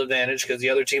home field advantage because the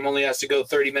other team only has to go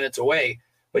 30 minutes away,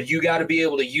 but you got to be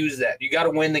able to use that. You got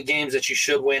to win the games that you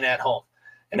should win at home.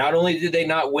 And not only did they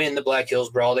not win the Black Hills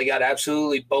Brawl, they got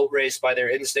absolutely boat raced by their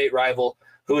in-state rival,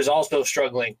 who is also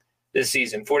struggling this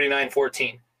season,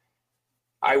 49-14.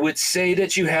 I would say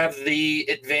that you have the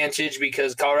advantage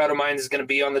because Colorado Mines is going to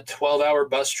be on the 12-hour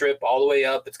bus trip all the way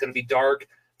up. It's going to be dark.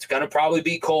 It's going to probably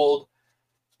be cold.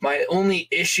 My only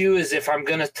issue is if I'm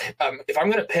going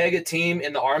to peg a team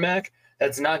in the RMAC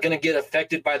that's not going to get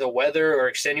affected by the weather or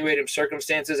extenuating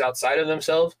circumstances outside of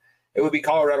themselves, it would be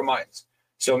Colorado Mines.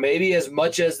 So maybe as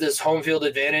much as this home field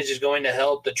advantage is going to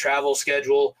help the travel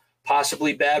schedule,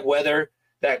 possibly bad weather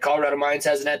that Colorado Mines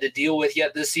hasn't had to deal with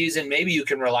yet this season, maybe you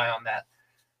can rely on that.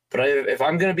 But if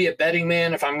I'm going to be a betting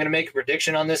man, if I'm going to make a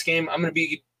prediction on this game, I'm going to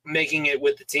be making it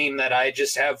with the team that I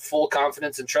just have full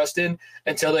confidence and trust in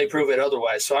until they prove it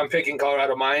otherwise. So I'm picking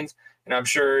Colorado Mines, and I'm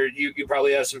sure you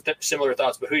probably have some similar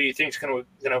thoughts, but who do you think is going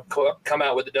to come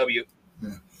out with the W? Yeah.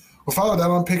 Well, follow that,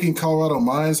 I'm picking Colorado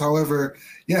Mines. However,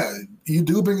 yeah, you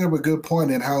do bring up a good point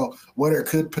in how weather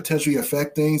could potentially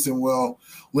affect things. And, well,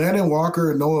 Landon Walker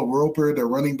and Noah Roper, the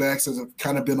running backs, have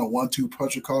kind of been a 1-2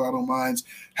 punch of Colorado Mines.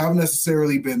 Haven't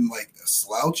necessarily been, like,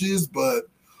 slouches, but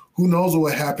who knows what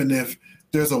would happen if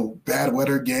there's a bad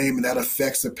weather game and that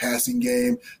affects the passing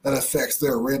game, that affects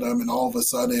their rhythm, and all of a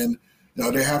sudden,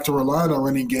 they have to rely on a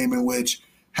running game in which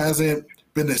hasn't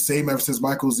been the same ever since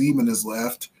Michael Zeman has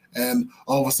left. And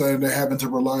all of a sudden they're having to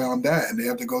rely on that, and they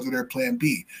have to go through their plan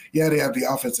B. Yeah, they have the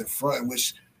offense in front,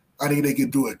 which I think they could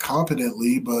do it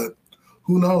competently, but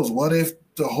who knows? What if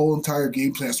the whole entire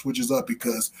game plan switches up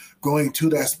because going to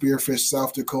that Spearfish,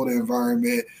 South Dakota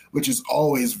environment, which is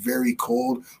always very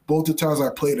cold. Both the times I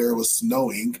played there, it was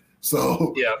snowing.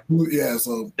 So,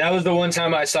 so that was the one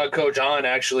time I saw Coach Hahn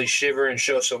actually shiver and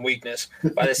show some weakness.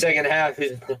 By the second half,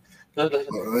 his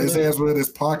hands were in his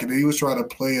pocket. He was trying to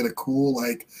play it a cool,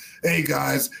 like, hey,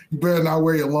 guys, you better not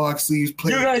wear your long sleeves.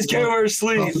 You guys can't wear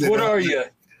sleeves. What are you?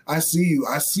 I see you.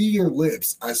 I see your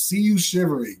lips. I see you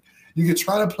shivering. You can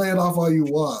try to play it off all you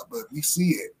want, but we see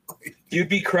it. You'd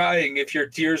be crying if your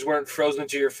tears weren't frozen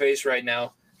to your face right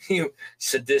now. You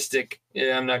sadistic.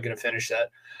 Yeah, I'm not going to finish that.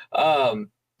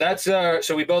 That's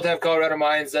so we both have Colorado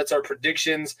Mines. That's our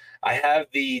predictions. I have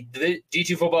the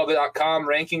D2football.com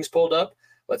rankings pulled up.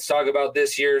 Let's talk about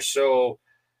this here. So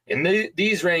in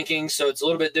these rankings, so it's a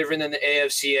little bit different than the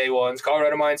AFCA ones.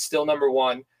 Colorado Mines still number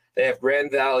 1. They have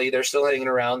Grand Valley. They're still hanging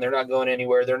around. They're not going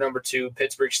anywhere. They're number 2.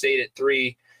 Pittsburgh State at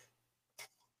 3.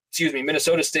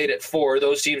 Minnesota State at 4.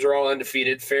 Those teams are all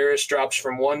undefeated. Ferris drops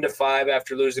from 1 to 5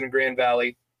 after losing to Grand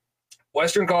Valley.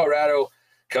 Western Colorado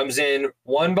comes in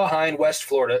 1 behind West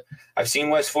Florida. I've seen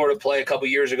West Florida play a couple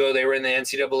years ago. They were in the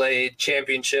NCAA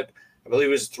championship. I believe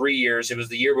it was 3 years. It was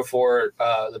the year before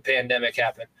the pandemic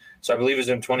happened. So I believe it was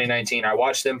in 2019. I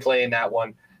watched them play in that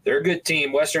one. They're a good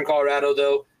team. Western Colorado,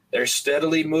 though, they're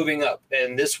steadily moving up.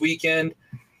 And this weekend,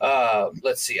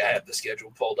 let's see, I have the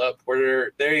schedule pulled up,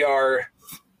 where they are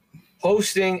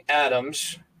hosting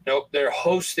Adams. Nope, they're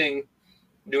hosting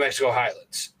New Mexico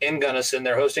Highlands. In Gunnison,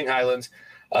 they're hosting Highlands.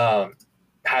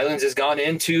 Highlands has gone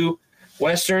into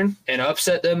Western and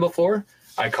upset them before.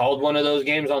 I called one of those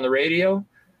games on the radio.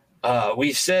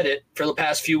 We've said it for the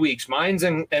past few weeks. Mines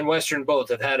and Western both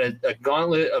have had a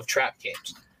gauntlet of trap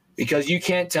games because you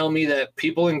can't tell me that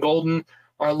people in Golden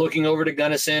are looking over to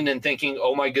Gunnison and thinking,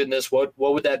 oh, my goodness, what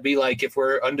would that be like if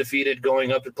we're undefeated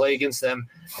going up to play against them,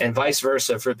 and vice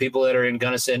versa for people that are in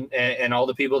Gunnison and all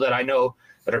the people that I know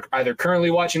that are either currently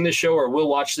watching this show or will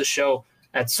watch the show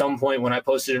at some point when I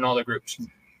post it in all the groups.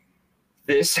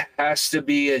 This has to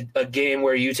be a game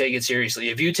where you take it seriously.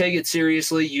 If you take it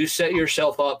seriously, you set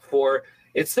yourself up for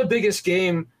 – it's the biggest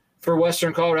game for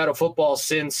Western Colorado football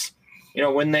since,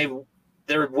 when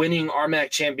they're winning RMAC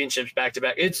championships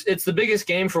back-to-back. It's the biggest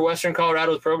game for Western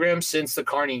Colorado's program since the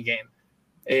Kearney game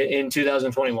in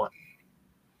 2021.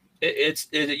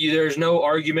 There's no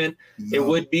argument. No, it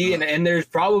would be, and there's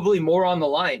probably more on the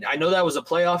line. I know that was a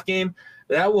playoff game.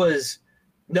 That was –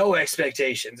 no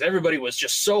expectations. Everybody was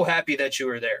just so happy that you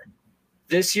were there.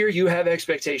 This year, you have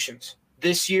expectations.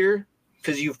 This year,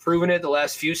 because you've proven it the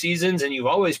last few seasons, and you've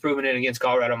always proven it against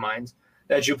Colorado Mines,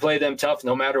 that you play them tough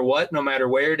no matter what, no matter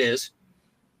where it is.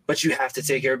 But you have to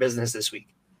take care of business this week.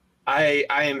 I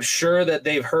am sure that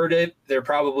they've heard it. They're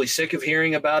probably sick of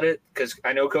hearing about it because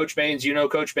I know Coach Baines,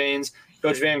 Coach Baines,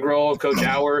 Coach Van Grohl, Coach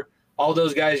Auer, all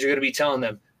those guys are going to be telling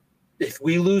them, if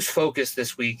we lose focus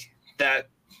this week, that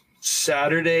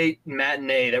Saturday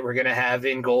matinee that we're going to have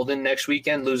in Golden next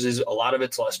weekend loses a lot of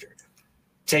its luster.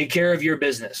 Take care of your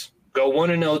business. Go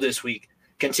 1-0 this week.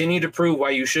 Continue to prove why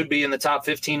you should be in the top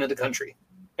 15 of the country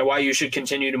and why you should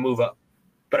continue to move up.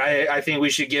 But I think we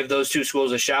should give those two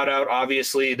schools a shout-out.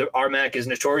 Obviously, the RMAC is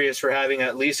notorious for having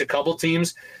at least a couple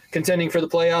teams contending for the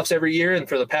playoffs every year, and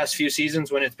for the past few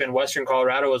seasons when it's been Western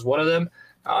Colorado as one of them,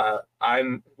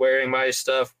 I'm wearing my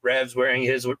stuff, Rev's wearing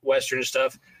his Western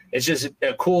stuff. It's just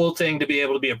a cool thing to be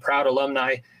able to be a proud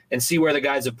alumni and see where the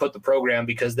guys have put the program,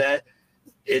 because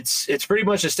it's pretty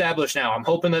much established now. I'm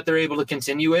hoping that they're able to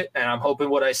continue it, and I'm hoping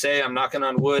what I say, I'm knocking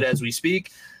on wood as we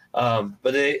speak.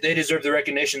 But they deserve the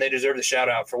recognition. They deserve the shout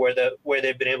out for where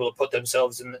they've been able to put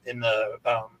themselves in the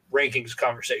rankings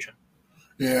conversation.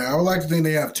 Yeah, I would like to think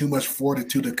they have too much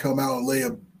fortitude to come out and lay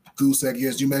a goose egg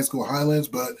against New Mexico Highlands,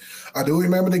 but I do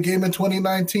remember the game in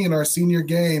 2019, our senior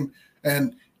game,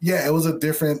 and yeah, it was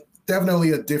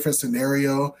definitely a different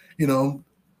scenario. You know,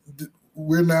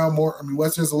 we're now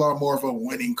Western's a lot more of a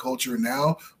winning culture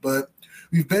now, but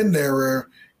we've been there where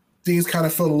things kind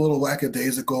of felt a little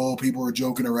lackadaisical. People were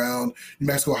joking around. New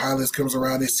Mexico Highlands comes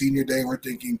around this senior day, and we're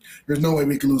thinking, there's no way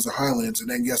we can lose the Highlands. And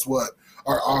then guess what?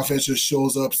 Our offense just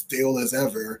shows up stale as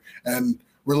ever. And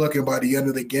we're looking by the end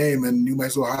of the game, and New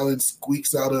Mexico Highlands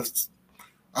squeaks out of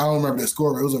 – I don't remember the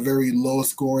score, but it was a very low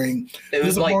scoring. It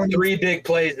was like 3 big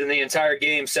plays in the entire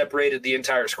game separated the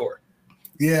entire score.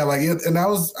 Yeah, and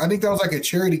I think that was like a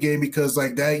charity game, because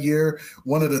like that year,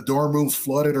 one of the dorm rooms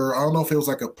flooded, or I don't know if it was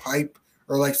like a pipe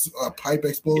or like a pipe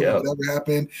exploded, or whatever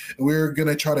happened. And we were going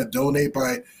to try to donate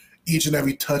by each and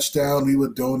every touchdown. We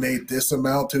would donate this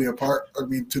amount to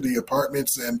the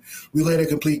apartments, and we laid a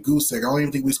complete goose egg. I don't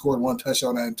even think we scored 1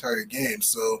 touchdown that entire game.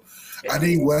 So I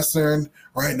think Western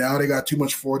right now, they got too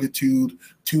much fortitude,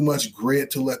 too much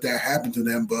grit to let that happen to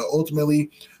them. But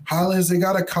ultimately, Highlands, they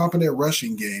got a competent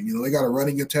rushing game. You know, they got a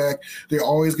running attack. They're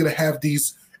always going to have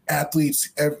these athletes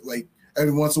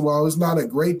every once in a while. It's not a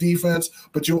great defense,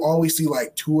 but you'll always see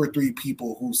like 2 or 3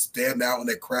 people who stand out in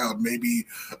that crowd, maybe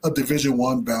a Division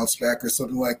I bounce back or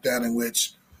something like that, in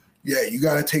which, yeah, you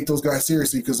got to take those guys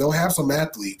seriously, because they'll have some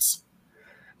athletes.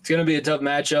 It's going to be a tough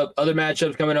matchup. Other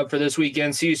matchups coming up for this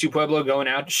weekend, CSU-Pueblo going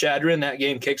out to Chadron. That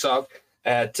game kicks off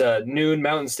at noon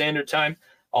Mountain Standard Time.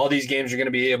 All these games are going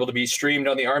to be able to be streamed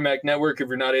on the RMAC network if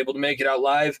you're not able to make it out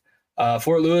live.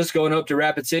 Fort Lewis going up to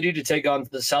Rapid City to take on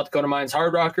the South Dakota Mines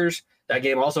Hard Rockers. That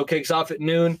game also kicks off at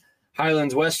noon.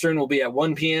 Highlands Western will be at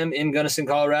 1 p.m. in Gunnison,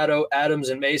 Colorado. Adams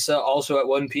and Mesa also at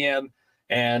 1 p.m.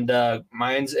 And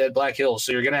Mines at Black Hills.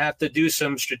 So you're going to have to do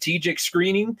some strategic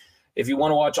screening if you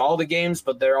want to watch all the games,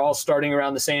 but they're all starting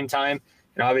around the same time.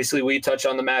 And obviously we touch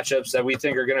on the matchups that we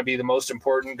think are going to be the most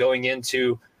important going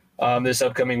into this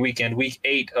upcoming weekend, week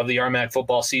 8 of the RMAC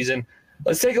football season.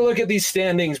 Let's take a look at these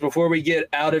standings before we get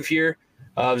out of here.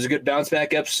 It was a good bounce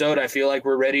back episode. I feel like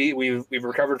we're ready. We've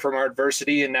recovered from our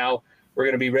adversity, and now we're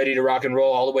going to be ready to rock and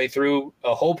roll all the way through,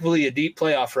 hopefully a deep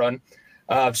playoff run.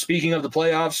 Speaking of the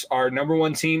playoffs, our number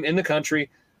 1 team in the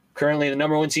country, currently the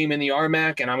number 1 team in the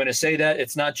RMAC, and I'm going to say that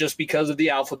it's not just because of the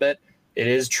alphabet. It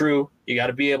is true. You got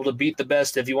to be able to beat the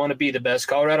best if you want to be the best.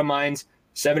 Colorado Mines,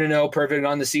 7-0, perfect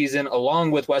on the season,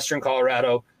 along with Western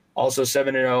Colorado, also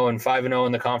 7-0 and 5-0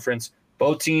 in the conference.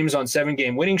 Both teams on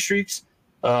 7-game winning streaks.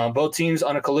 Both teams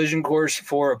on a collision course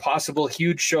for a possible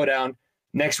huge showdown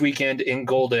next weekend in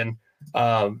Golden.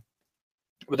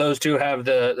 Those two have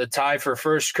the tie for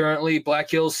first currently. Black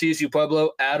Hills,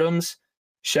 CSU-Pueblo, Adams,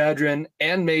 Chadron,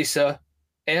 and Mesa,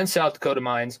 and South Dakota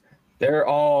Mines. They're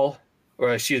all,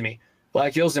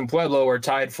 Black Hills and Pueblo are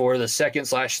tied for the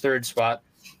 2nd/3rd spot.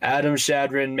 Adams,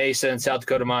 Chadron, Mesa, and South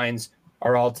Dakota Mines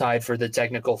are all tied for the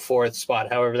technical 4th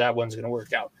spot, however that one's going to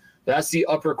work out. That's the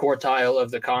upper quartile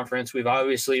of the conference. We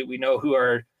know who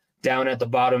are down at the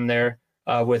bottom there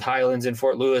with Highlands and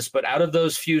Fort Lewis. But out of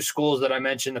those few schools that I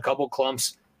mentioned, a couple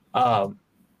clumps,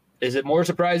 is it more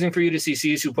surprising for you to see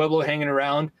CSU-Pueblo hanging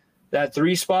around that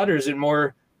 3 spot, or is it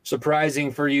more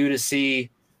surprising for you to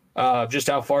see just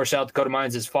how far South Dakota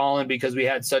Mines has fallen, because we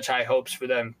had such high hopes for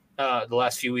them the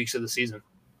last few weeks of the season?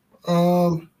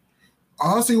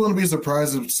 Honestly, wouldn't be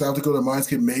surprised if South Dakota Mines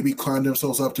could maybe climb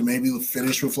themselves up to maybe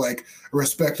finish with like a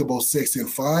respectable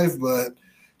 6-5. But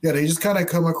yeah, they just kind of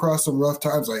come across some rough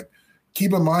times. Like,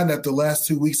 keep in mind that the last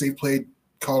 2 weeks they've played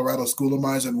Colorado School of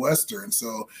Mines and Western.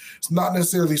 So it's not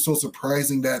necessarily so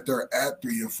surprising that they're at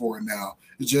 3-4 now.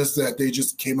 It's just that they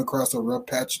just came across a rough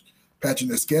patch in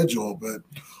the schedule. But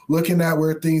looking at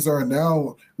where things are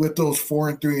now with those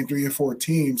 4-3 and 3-4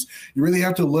 teams, you really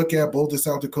have to look at both the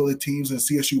South Dakota teams and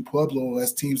CSU-Pueblo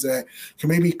as teams that can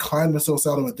maybe climb themselves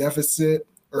out of a deficit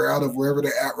or out of wherever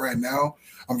they're at right now.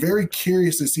 I'm very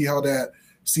curious to see how that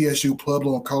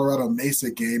CSU-Pueblo and Colorado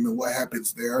Mesa game and what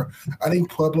happens there. I think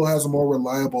Pueblo has a more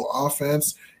reliable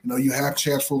offense. You have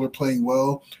Chad Fuller playing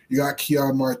well. You got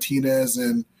Keon Martinez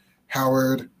and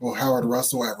Howard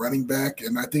Russell at running back,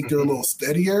 and I think they're a little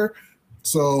steadier.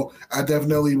 So I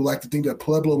definitely would like to think that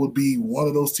Pueblo would be one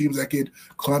of those teams that could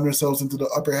climb themselves into the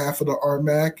upper half of the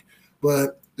RMAC,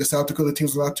 but the South Dakota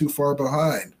teams are not too far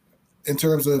behind. In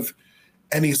terms of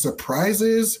any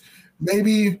surprises,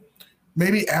 maybe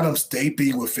Adams State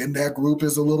being within that group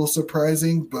is a little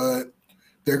surprising, but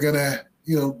they're going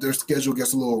to, their schedule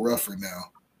gets a little rougher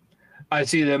now. I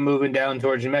see them moving down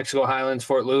towards New Mexico Highlands,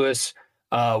 Fort Lewis.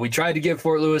 We tried to give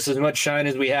Fort Lewis as much shine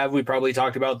as we have. We probably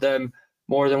talked about them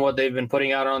more than what they've been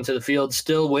putting out onto the field.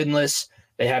 Still winless.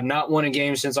 They have not won a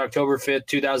game since October 5th,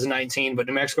 2019, but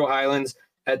New Mexico Highlands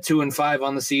at 2-5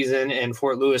 on the season and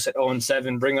Fort Lewis at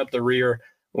 0-7 bring up the rear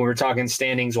when we're talking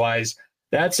standings wise.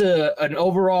 That's an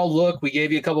overall look. We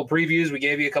gave you a couple previews. We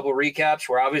gave you a couple recaps.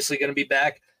 We're obviously going to be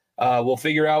back. We'll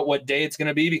figure out what day it's going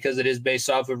to be because it is based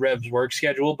off of Rev's work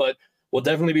schedule, but we'll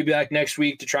definitely be back next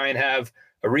week to try and have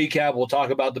a recap. We'll talk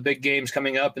about the big games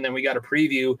coming up, and then we got to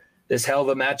preview this hell of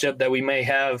a matchup that we may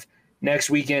have next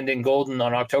weekend in Golden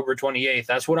on October 28th.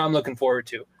 That's what I'm looking forward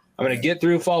to. I'm going to get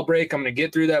through fall break. I'm going to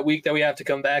get through that week that we have to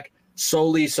come back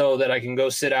solely so that I can go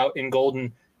sit out in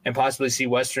Golden and possibly see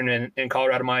Western and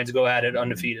Colorado Mines go at it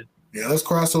undefeated. Yeah, let's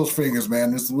cross those fingers,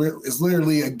 man. It's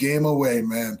literally a game away,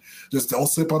 man. Just don't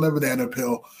slip on the banana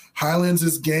peel. Highlands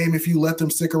is game. If you let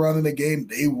them stick around in the game,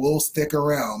 they will stick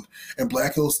around. And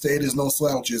Black Hills State is no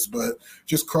slouches, but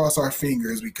just cross our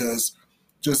fingers because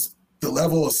just the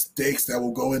level of stakes that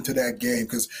will go into that game.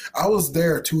 Because I was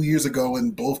there 2 years ago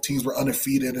when both teams were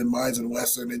undefeated in Mines and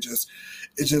Western. It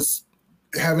just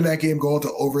having that game go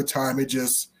into overtime,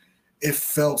 it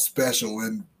felt special.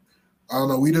 And I don't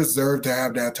know, we deserve to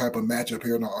have that type of matchup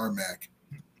here in the RMAC.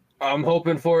 I'm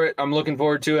hoping for it. I'm looking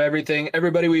forward to everything.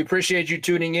 Everybody, we appreciate you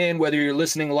tuning in, whether you're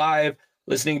listening live,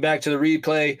 listening back to the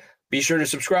replay. Be sure to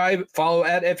subscribe, follow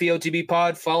at FEOTB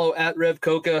Pod, follow at Rev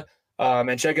Coca,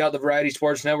 and check out the Variety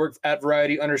Sports Network at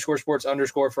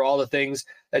Variety_Sports_ for all the things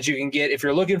that you can get. If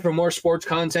you're looking for more sports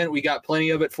content, we got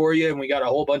plenty of it for you, and we got a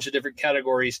whole bunch of different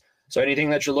categories. So anything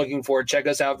that you're looking for, check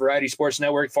us out, Variety Sports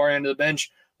Network, far end of the bench.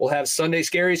 We'll have Sunday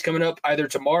Scaries coming up either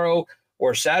tomorrow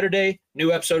or Saturday.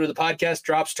 New episode of the podcast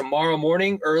drops tomorrow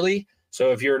morning early.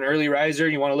 So if you're an early riser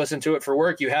and you want to listen to it for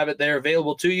work, you have it there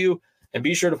available to you. And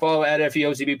be sure to follow at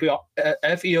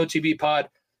FEOTB Pod.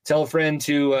 Tell a friend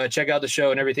to check out the show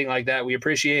and everything like that. We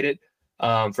appreciate it.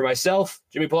 For myself,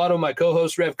 Jimmy Pilato, my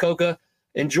co-host, Rev Coca,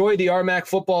 enjoy the RMAC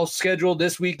football schedule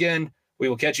this weekend. We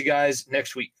will catch you guys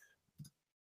next week.